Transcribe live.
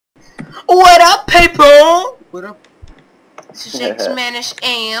What up, people? What up? This is X-Manish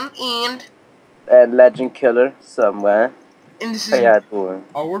and Legend Killer somewhere. and this How is y'all doing?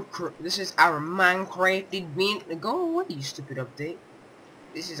 our Minecraft adventure. Go away, you stupid update.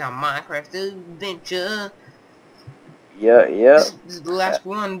 This is our Minecraft adventure. Yeah. This is the last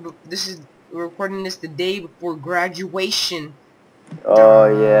one, but we're recording this the day before graduation. Oh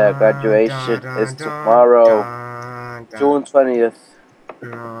yeah, graduation is tomorrow, June 20th.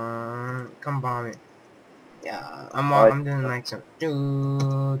 Come bomb it. Yeah, Alright. I'm doing like some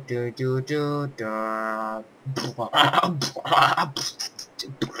Oh,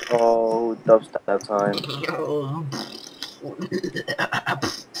 dubstep time.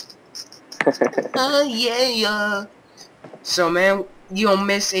 yeah. So man, you don't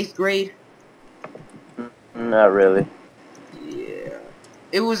miss 8th grade? Not really. Yeah.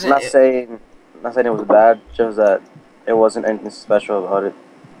 It I'm wasn't not saying it was bad, just that it wasn't anything special about it.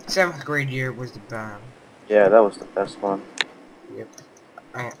 7th grade year was the bomb. Yeah, that was the best one. Yep.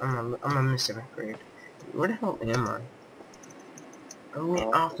 I'm gonna miss 7th grade. Where the hell am I? I went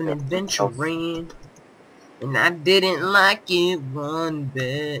Oh, off an yeah. adventuring, and I didn't like it one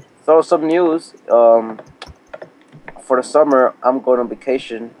bit. So some news. For the summer, I'm going on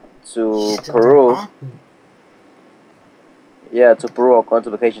vacation to Still don't Peru. off me. Yeah, to Peru. I'm going to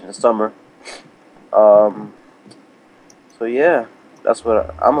vacation in the summer. So yeah, that's what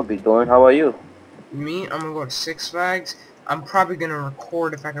I'm gonna be doing. How about you? Me, I'm gonna go to Six Flags. I'm probably gonna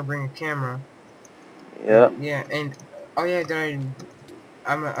record if I can bring a camera. Yeah. And yeah, and oh yeah,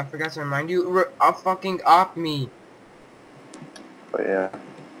 I forgot to remind you. Fucking off me. But yeah.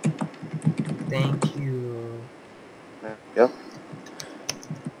 Thank you. Yep.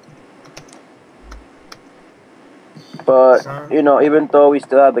 But Son. you know, even though we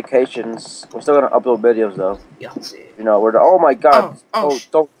still have vacations, we're still gonna upload videos though. Yeah, that's it. You know, we're the oh my god,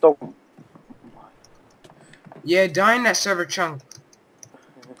 don't. Yeah, die in that server chunk.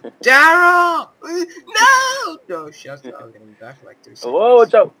 Daryl! No! No, shut up. I'm getting back for like 3 seconds. Whoa,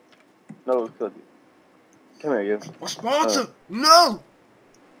 watch out! No, it killed you. Come here, you. Responsive! No!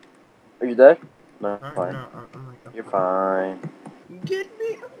 Are you dead? No, fine. No, I'm like, You're fine. Get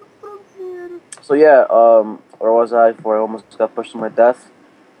me out from here. So yeah, where was I before I almost got pushed to my death?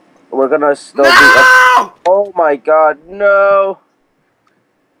 We're gonna still be No! oh my god, no!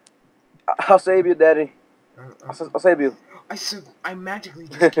 I'll save you, Daddy. I'll save you. I magically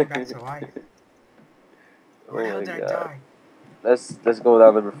just came back to life. Where the hell Oh my did I god. die? Let's go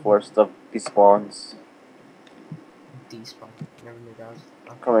down there before stuff despawns. Despawn. Never knew that was.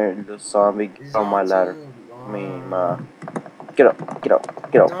 Okay. Come here, little zombie. Get on my ladder. Get up.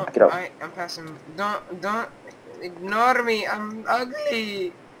 I'm passing. Don't ignore me. I'm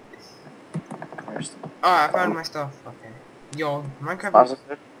ugly. Oh, I found my stuff. Okay. Yo, Minecraft.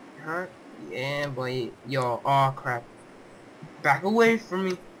 Huh? Yeah, boy. Yo, oh crap. Back away from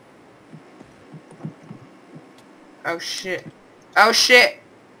me. Oh shit. Oh shit.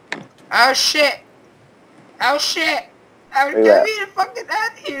 Oh shit. Oh shit. I'm getting fucking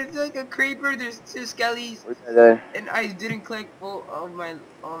out of here. It's like a creeper. There's 2 skellies. And I didn't click full of my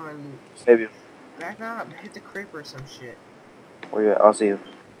loot. Save you. Back up. Hit the creeper or some shit. Where you at? I'll see you.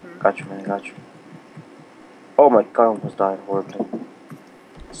 Got you, man. Got you. Oh my god, I almost died horribly.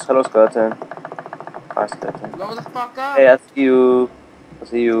 Hello, skeleton. Hi, skeleton. Blow the fuck up. Hey, I see you. I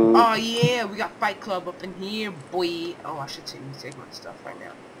see you. Oh yeah, we got Fight Club up in here, boy. Oh, I should take my stuff right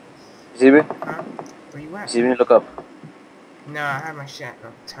now. You see me? Huh? Where you at? You see me? Look up. No, I have my shack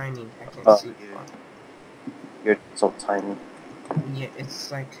up tiny. I can't see. You're so tiny. Yeah,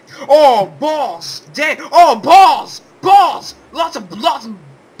 it's like. Oh, balls! Dang! Oh, balls! Balls! Lots of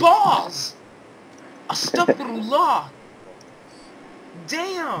balls! Astaghfirullah!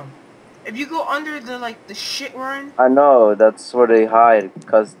 Damn! If you go under the shit run. I know, that's where they hide,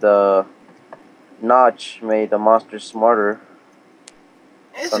 because the notch made the monster smarter.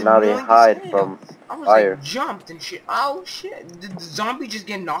 So now they hide from fire. Like jumped and shit. Oh shit! Did the zombie just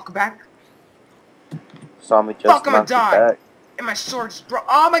get knocked back? Zombie just Fuck, I'm gonna knocked you die! back. And my sword's bro.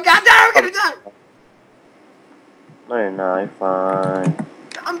 Oh my god, I'm gonna die! No, you're not. You're fine.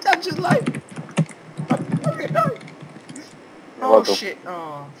 I'm just like. I'm gonna die. Oh welcome. shit!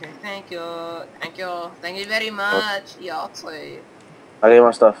 Oh, okay. Thank you very much. Y'all play. I'll get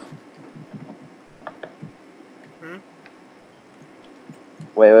my stuff.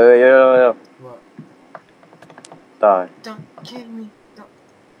 Wait, yo. What? Die. Don't kill me. Don't.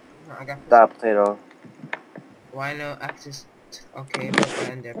 No, I got. Die, potato. Why no access? Okay, put that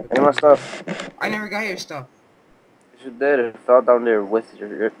in there. Get my stuff. I never got your stuff. You did. It fell down there with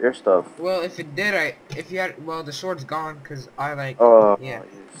your stuff. Well, if it did, well, the sword's gone because I like. Oh, yeah.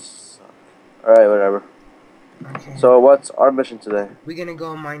 You suck. Alright, whatever. Okay. So what's our mission today? We're gonna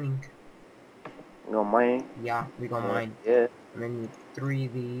go mining. Go mining? Yeah, we go mine. Yeah. I'm gonna need 3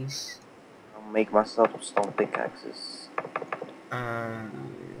 of these. I'll make myself some stone pickaxes. I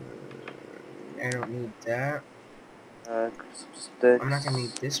don't need that. Some sticks. I'm not gonna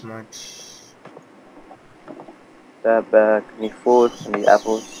need this much. That back. Need food. I need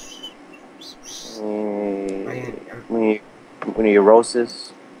apples. We need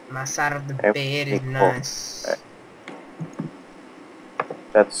roses. My side of the And bed is nice. Right.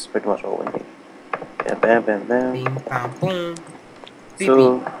 That's pretty much all we need. Yeah, bam, bam, bam. Bing, bam, boom. Beep,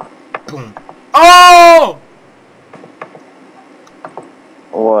 So, beep. Boom. Oh!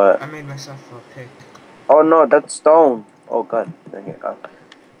 what? I made myself a pick. Oh no, that's stone. Oh god, dang it.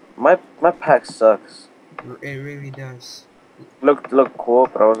 My pack sucks. It really does. Look cool,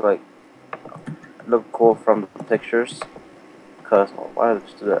 but I was like, look cool from the pictures. Cause why did I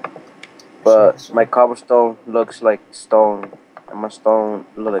just do that? But my cobblestone looks like stone, and my stone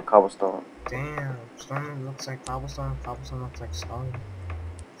looks like cobblestone. Damn, stone looks like cobblestone. Cobblestone looks like stone.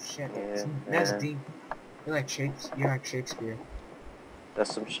 Shit, Yeah, that's man. deep. You're like Shakespeare.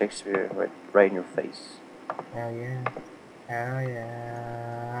 That's some Shakespeare right in your face. Hell yeah. Hell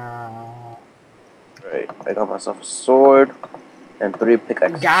yeah. Right, I got myself a sword and 3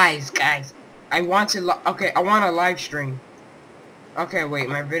 pickaxes. Guys, I want a live stream. Okay, wait,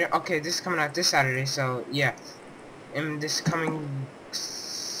 my video. Okay, this is coming out this Saturday, so yeah. And this coming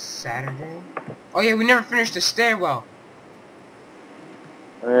Saturday. Oh yeah, we never finished the stairwell.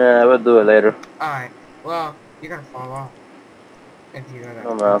 Yeah, we'll do it later. Alright, well, you're gonna fall off. If you know that.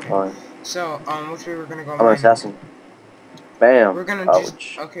 No, man, Okay. fine. So, which way we're gonna go? I'm an assassin. Bam. We're gonna Ouch.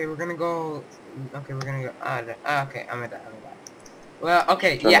 just. Okay, we're gonna go. Okay, we're gonna go. Okay, I'm at that. Well,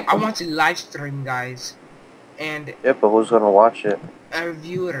 okay, yeah, I want to live stream, guys. And. Yeah, but who's gonna watch it? Our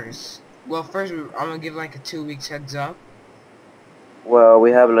viewers. Well, first, I'm gonna give like a 2 weeks heads up. Well,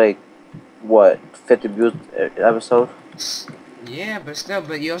 we have like, what, 50 views episode? Yeah, but still,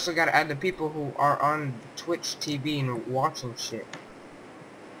 but you also gotta add the people who are on Twitch TV and watching shit.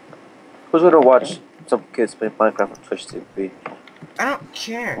 Who's gonna watch some kids play Minecraft on Twitch TV? I don't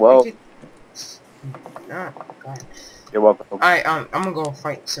care. Well, God. You're welcome. Alright, I'm gonna go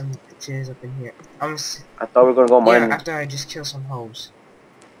fight some bitches up in here. I thought we were gonna go mining. Yeah, after I just kill some hoes.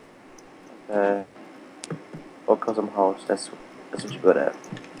 Go kill some hoes. That's what you're good at.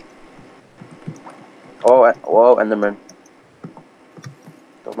 Oh, whoa, Enderman.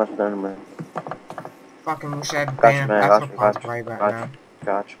 Don't mess with Enderman. Fucking wish I had Gotcha, man. Gotcha. Right now.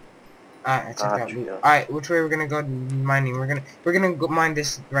 Gotcha. Alright, I took that loot. Alright, which way we're gonna go mining? We're gonna go mine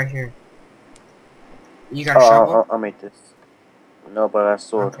this right here. You got a shovel? I'll make this. No, but I have a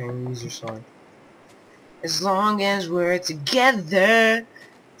sword. Okay, use your sword. As long as we're together,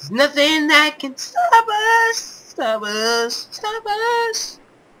 there's nothing that can stop us. I'm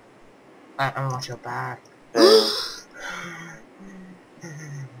gonna watch your back.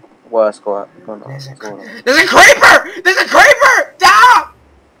 What's going on? There's a creeper! There's a creeper! Stop!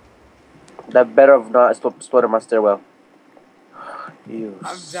 That better have not exploded my stairwell. You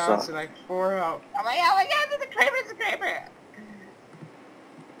I'm suck. down to like 4 health. I'm like, oh my god, there's a creeper!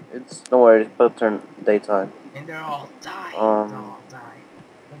 It's no worries, it'll turn daytime. And they're all dying.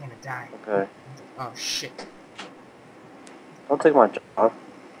 We're gonna die. Okay. Oh shit. Don't take my job.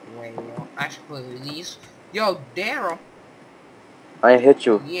 Well, I should put these. Yo, Daryl. I hit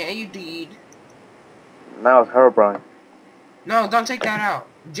you. Yeah, you did. Now it's Herobrine. No, don't take that out.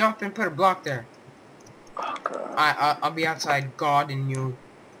 Jump and put a block there. Oh god. I'll be outside guarding you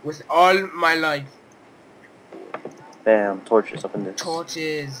with all my life. Bam, torches up in this.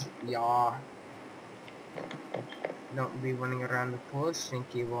 Torches, yeah. Don't be running around the pool,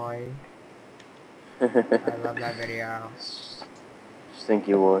 stinky boy. I love that video.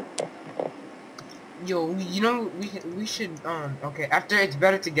 Stinky boy. Yo, you know, we should, okay, after It's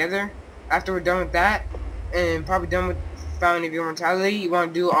Better Together, after we're done with that, and probably done with Fountain of Immortality, you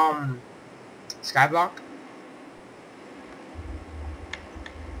want to do, Skyblock?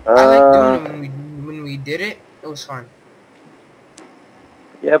 I like doing it when we did it. It was fun.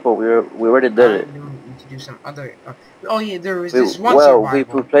 Yeah, but we already did it. We need to do some other. Oh yeah, there was this one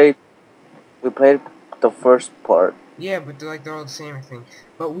survival. we played the first part. Yeah, but they're all the same, I think.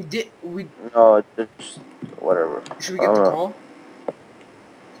 But No, just whatever. Should we get the call?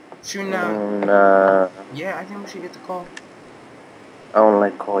 Should we now? Nah. Yeah, I think we should get the call. I don't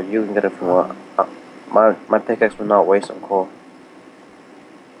like coal. You can get it from what? My pickaxe will not waste on coal.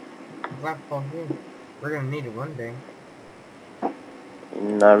 Black coal here. We're gonna need it one day.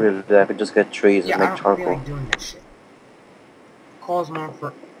 Not really. I could just get trees and make charcoal. I don't feel like doing that shit. Coal's more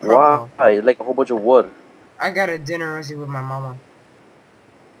for Why? Like a whole bunch of wood. I got a dinner recipe with my mama.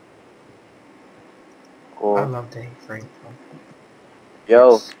 Cool. I love to eat Frank.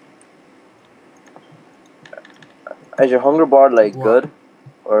 Yo. Yes. Is your hunger bar like What? good?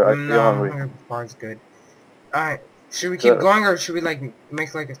 Or are you No, hungry? hunger bar's good. Alright, should we keep Good. going or should we like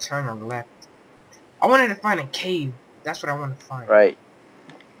make like a turn on the left? I wanted to find a cave. That's what I want to find. Right.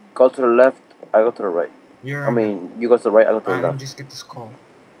 Go to the left, I go to the right. You're I mean, you go to the right, I go to the Alright, let me left. just get this call.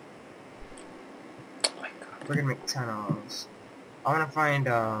 Oh my god. We're gonna make tunnels. I wanna find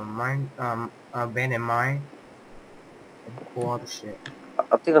abandoned mine and pull all the shit.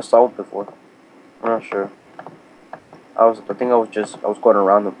 I think I saw it before. I'm not sure. I think I was going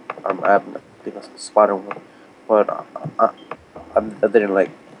around the map and I think I spotted one. But I didn't like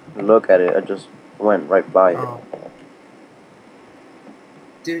look at it, I just went right by it. Oh.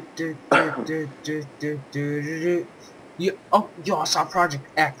 Yo, I saw Project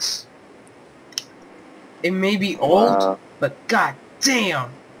X. It may be old, but god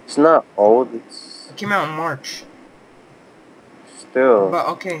damn. It's not old, It came out in March. Still. But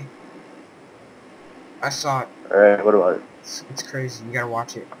okay. I saw it. Alright, what about it? It's crazy. You gotta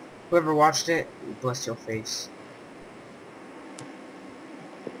watch it. Whoever watched it, bless your face.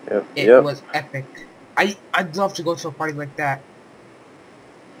 Yep. It was epic. I'd love to go to a party like that.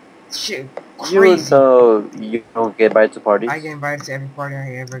 Shit, crazy. You don't get invited to parties? I get invited to every party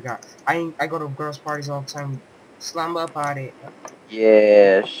I ever got. I go to girls' parties all the time. Slumber party.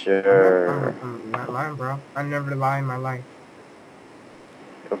 Yeah, sure. I'm not lying, bro. I never lie in my life.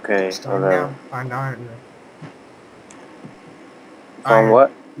 Okay, Starting now, find iron. Find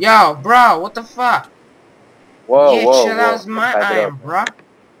what? Yo, bro, what the fuck? Whoa, yeah, whoa, chill out, it's my iron, bro.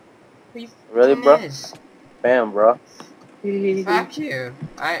 Really, bro? Bam, bro. Fuck you.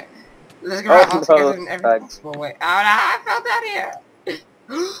 Let's go out all together in every possible way. I fell down here.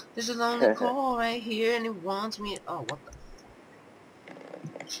 There's a lonely call right here, and it wants me. Oh, what the?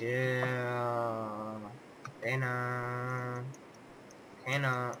 Chill.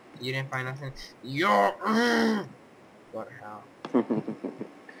 Hannah, you didn't find nothing. Yo. What the hell?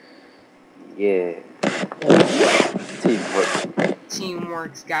 Yeah. Teamwork.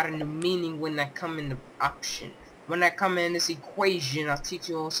 Teamwork's got a new meaning when I come in the option. When I come in this equation, I'll teach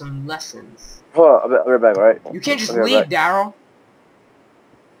you all some lessons. Hold on, I'll be right back, alright? You can't just leave, Daryl.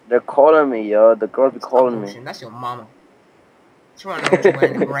 They're calling me, yo. The girls be calling me. That's your mama. She wanna know what you're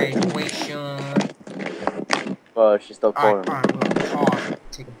wearing to graduation. But she's still calling me. Alright, fine, pause.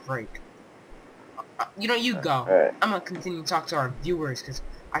 Take a break. You know, you go. Alright. I'm gonna continue to talk to our viewers because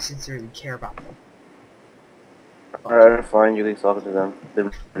I sincerely care about them. Alright, fine. You can talk to them.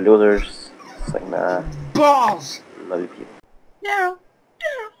 The losers. It's like, nah. Balls! Love you, people. Yeah,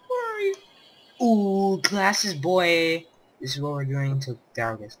 where are you? Ooh, glasses, boy. This is what we're doing until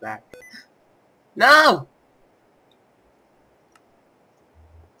Daryl gets back. No!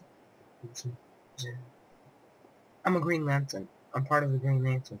 I'm a Green Lantern. I'm part of the Green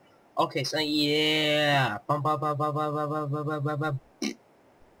Lantern. Okay, so yeah. Oh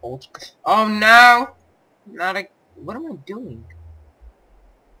no! Not a. What am I doing?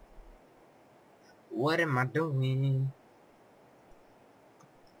 What am I doing?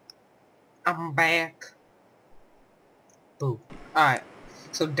 I'm back. Boo. Alright.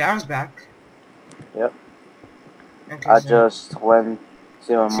 So Daryl's back. Yep. Okay, I just went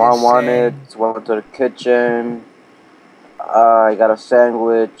see what my mom wanted. Went to the kitchen. I got a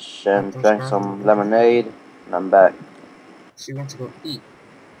sandwich and drank some lemonade, and I'm back. She went to go eat.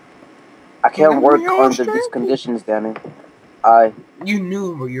 I can't work under these conditions, Danny. You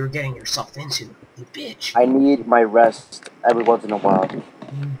knew what you were getting yourself into, you bitch. I need my rest every once in a while.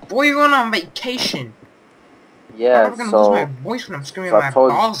 Boy, you're going on vacation. Yeah, I'm gonna lose my voice when I'm screaming my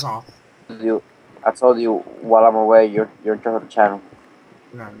balls off. I told you while I'm away, you're in charge of the channel.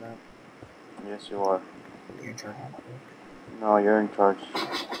 No, I'm not. Yes, you are. You're in charge. No, you're in charge.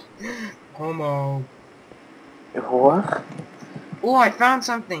 Homo. What? Oh, I found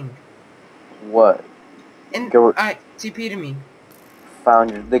something. What? And TP to me.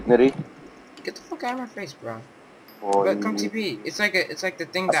 Found your dignity. Get the fuck out of my face, bro. Boy, but come TP. It's like the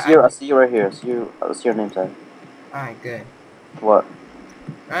thing that I see you right here. I see your name tag. Alright, good. What?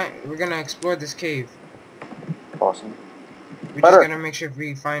 Alright, we're gonna explore this cave. Awesome. We're just gonna make sure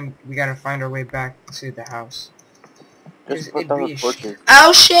we gotta find our way back to the house. Just put down the torches.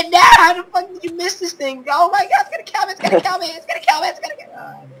 Oh shit, now how the fuck did you miss this thing? Oh my god, it's gonna kill me, it's gonna kill me, it's gonna kill me, it's gonna kill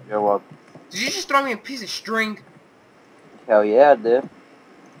me. You're welcome. Did you just throw me a piece of string? Hell yeah, I did.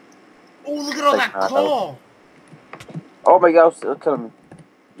 Oh, look at all that coal. Oh my god, it's killing me.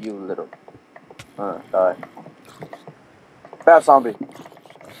 You little. Die. Bad zombie.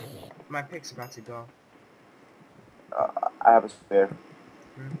 My pick's about to go. I have a spare.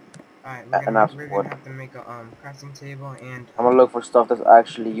 Alright, And I have we're some gonna wood. have to make a crafting table and I'm gonna look for stuff that's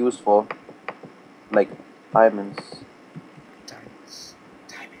actually useful, like diamonds. diamonds.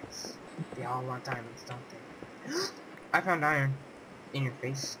 Diamonds. They all want diamonds, don't they? I found iron. In your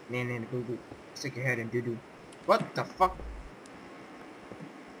face. Nan boo boo. Stick your head in doo doo. What the fuck?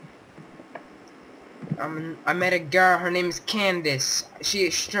 I met a girl, her name is Candace. She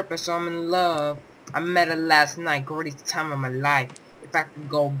is stripper, so I'm in love. I met her last night, greatest time of my life. If I could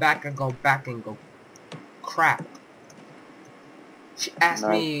go back, I'd go back and go crap. She asked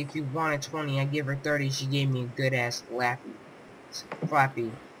Nice. me if you wanted 20, I give her 30, she gave me a good ass lappy.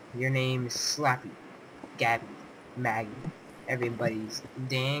 Flappy, your name is Slappy. Gabby, Maggie, everybody's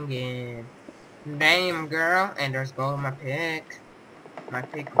dangin'. Damn girl, and there's gold in my pick. My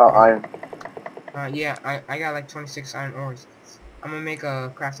pick. Oh, iron. Yeah, I got like 26 iron ores. I'm gonna make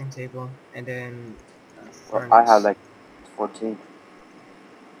a crafting table and then a Well, I have furnace. like 14.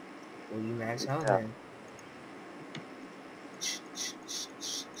 Well, you mad as hell Yeah. then.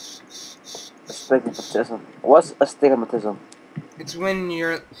 Astigmatism. What's astigmatism? It's when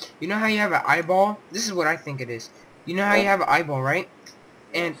you know how you have an eyeball? This is what I think it is. You know how you Yeah. have an eyeball, right?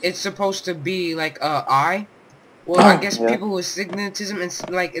 And Yes. it's supposed to be like a eye. Well, I guess Yeah. people with stigmatism, it's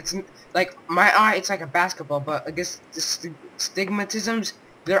like my eye, it's like a basketball, but I guess the stigmatisms,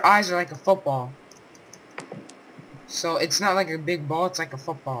 their eyes are like a football. So it's not like a big ball, it's like a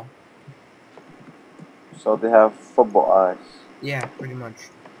football. So they have football eyes. Yeah, pretty much.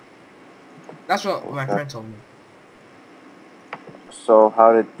 That's what my Okay. friend told me. So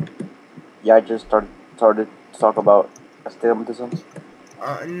how did yeah just started to talk about astigmatism?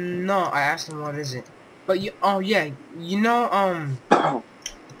 No, I asked him what is it. But oh yeah, you know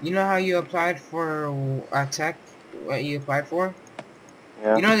how you applied for tech, what you applied for?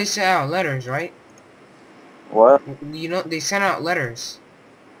 Yeah. You know they sent out letters, right? What? You know they sent out letters.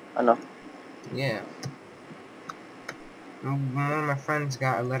 I know. Yeah. One of my friends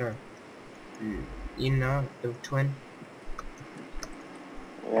got a letter. You know, the twin.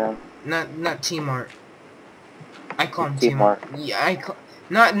 Yeah. Not T-Mart. I call him T-Mart. T-Mart. Yeah,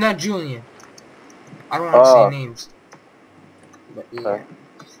 not Julian. I don't want to say Oh. names. But Okay.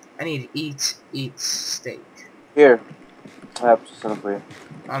 yeah. I need to eat steak. Here. I have some for you.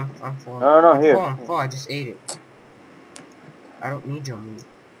 I'm full. No, I'm full. here. I'm full. I just ate it. I don't need your meat.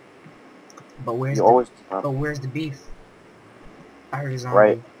 But You always where's the beef? I heard a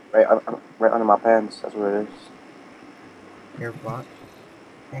right, zombie. right under my pants. That's where it is. Your butt.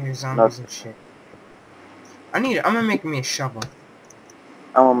 I hear No, zombies and shit. I'm gonna make me a shovel.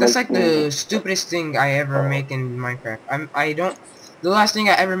 I'm gonna That's make like me. the stupidest thing I ever make in Minecraft. I don't. The last thing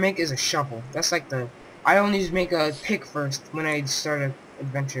I ever make is a shovel. That's like I only just make a pick first when I start an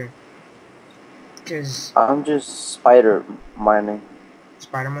adventure. Cause I'm just spider mining.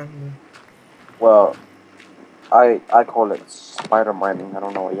 Spider-Man. Well, I call it spider mining. I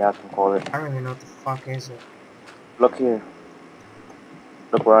don't know what you have to call it. I don't even know what the fuck is it. Look here.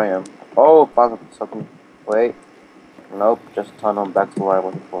 Look where I am. Oh, found something. Wait. Nope. Just turn on back to where I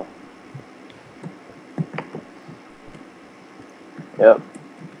was before. Yep.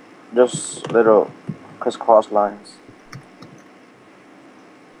 Just little crisscross lines.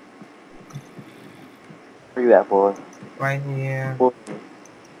 Where you at, boy? Right here. Boy.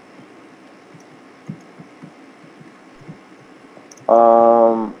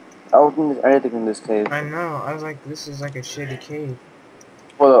 I don't think there's anything in this cave. I know. I was like, this is like a shitty cave.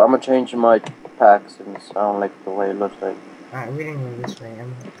 Well, I'm gonna change my pack since I don't like the way it looks like. Alright, we didn't go this way.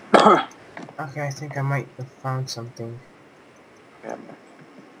 Okay, I think I might have found something. Yeah.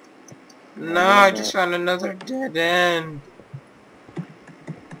 No, I just found another dead end.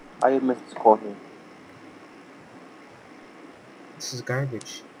 I missed this call here. This is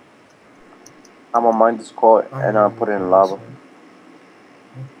garbage. I'm gonna mine this core and I'll put it in lava. I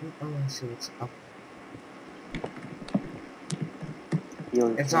think I'm gonna see what's up. Yo,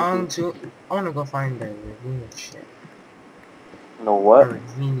 It's on to. I wanna go find the ravine and shit. No what? The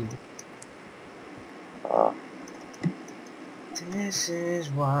ravine. This is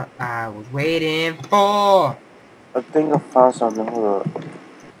what I was waiting for. I think I found something. Hold up.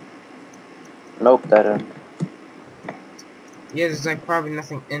 Nope, that didn't. Yeah, there's like probably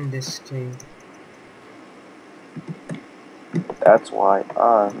nothing in this cave. That's why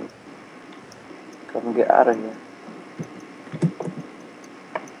I'm gonna get out of here.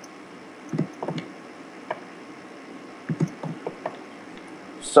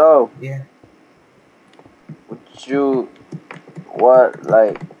 So, Yeah. would you what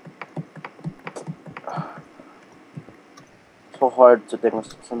like? So hard to think of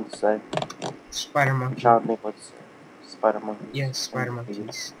something to say. Spider I'm monkey. trying to think what's spider monkey. Yes, spider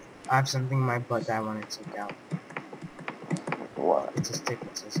monkeys. I have something in my butt that I want to take out. What? It's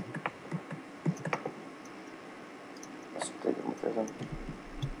astigmatism. Astigmatism.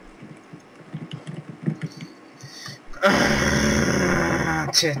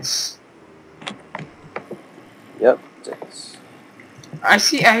 Tits. Yep, tits. I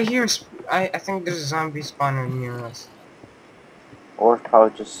hear, I think there's a zombie spawner near us. Or it's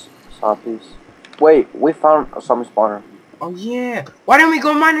probably just zombies. Wait, we found a zombie spawner. Oh yeah. Why don't we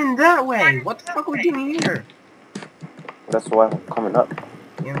go mining that way? What the fuck are we doing here? That's why I'm coming up.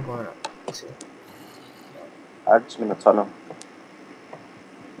 Yeah, I'm going up. I just mean a tunnel.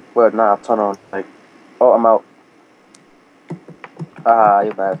 Well, not a tunnel. Like, oh, I'm out. Ah,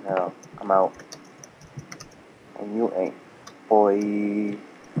 you bad as hell. I'm out. And you ain't. Boy.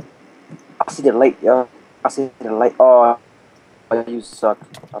 I see the light, yo. I see the light. Oh, you suck.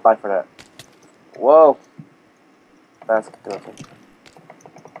 I'll die for that. Whoa. That's good.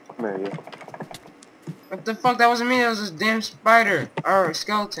 Come here, you. What the fuck? That wasn't me. That was this damn spider. Or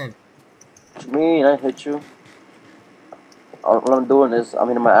skeleton. What you mean? I hit you. All I'm doing is I'm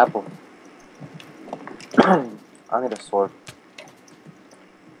eating my apple. I need a sword.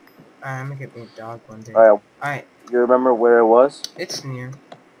 I'm gonna get me a dog one day. Alright. Alright. You remember where it was? It's near.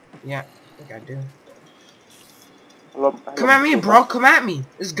 Yeah, I think I do. Hello, Come at me, bro. Come at me.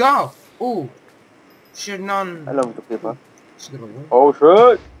 Let's go. Ooh. Should none. Hello, Mr. People. Oh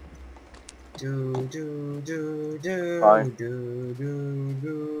shit! do do do do Fine. do do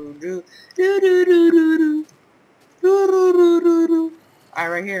do do do do do do do.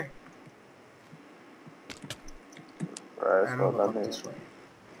 Alright, right here. Alright, I'm so gonna go let me. this way.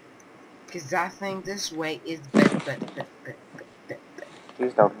 Cause I think this way is better.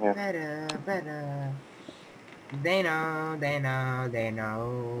 He's down here. Better. They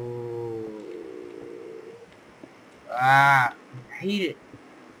know. Ah, I hate it.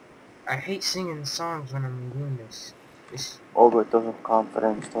 I hate singing songs when I'm doing this. Overdose of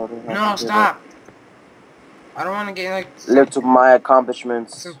confidence. No, stop. I don't want to get like live to my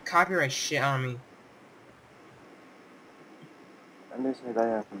accomplishments. some copyright shit on me. And this is I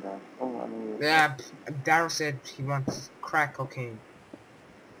am done. Oh, I mean. Yeah, Daryl said he wants crack cocaine.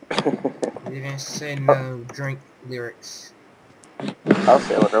 He didn't say no drink lyrics. I'll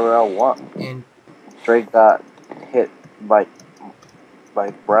say whatever I want. And Drake got hit by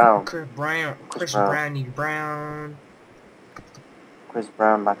Brown. Chris Brownie Brown. Chris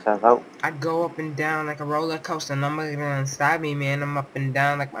Brown knocks us out. I go up and down like a roller coaster, and I'm not gonna stop me, man. I'm up and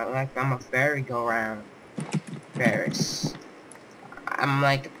down like I'm a merry-go-round. Ferris. I'm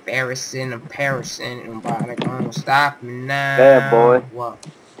like a Ferris in a Paris, and nobody gonna stop me now. Yeah, boy. What?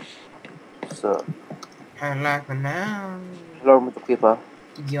 What's up? I like me now. Hello, Mr. People.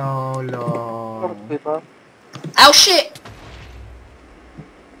 YOLO. Hello, Mr. People. Oh shit!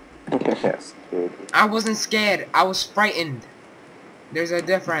 Yes, kid. I wasn't scared. I was frightened. There's a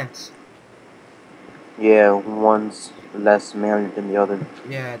difference. Yeah, one's less manly than the other.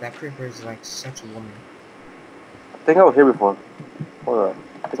 Yeah, that creeper is like such a woman. I think I was here before. Hold on.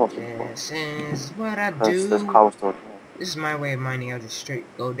 I think I was here before. This is what I do. This cobblestone. This is my way of mining. I'll just straight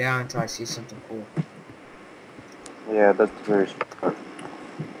go down until I see something cool. Yeah, that's very smart.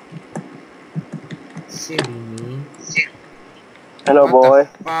 Silly me. Hello, What boy.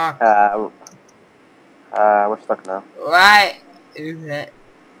 the fuck? We're stuck now. What is that?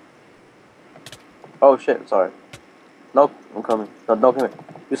 Oh shit, sorry. Nope, I'm coming. No, don't come here.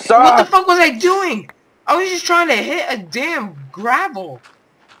 You suck! What the fuck was I doing? I was just trying to hit a damn gravel.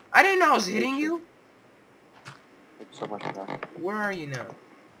 I didn't know I was hitting you. Thank you so much for that. Where are you now?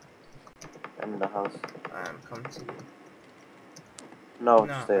 I'm in the house. I'm coming to you. No,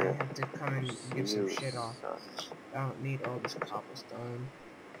 No, stay I there. have to come and give some shit off. Son. I don't need all this cobblestone.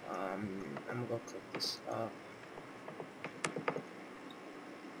 I'm gonna go cook this up.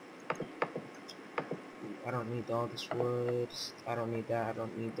 I don't need all this wood. I don't need that. I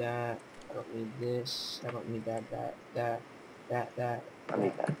don't need that. I don't need this. I don't need that. That. I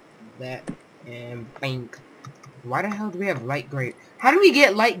need that. And bang. Why the hell do we have light gray? How do we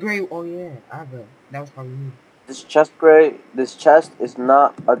get light gray? Oh yeah, that was probably me. This chest is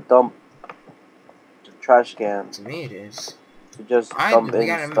not a dump trash can. To me it is. To just dump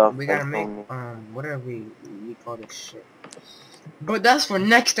in stuff. We gotta make whatever we call this shit. But that's for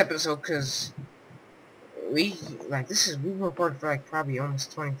next episode, cause we recorded for like probably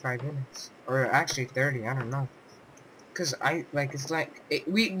almost 25 minutes, or actually 30. I don't know. Cause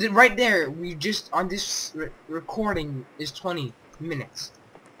right there. We just on this recording is 20 minutes,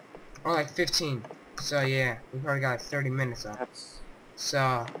 or like 15. So yeah, we've already got 30 minutes up.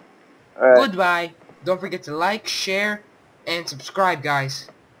 So, Alright. goodbye. Don't forget to like, share, and subscribe, guys.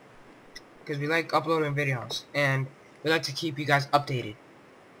 Because we like uploading videos. And we like to keep you guys updated.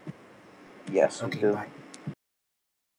 Yes, we Okay, do. bye.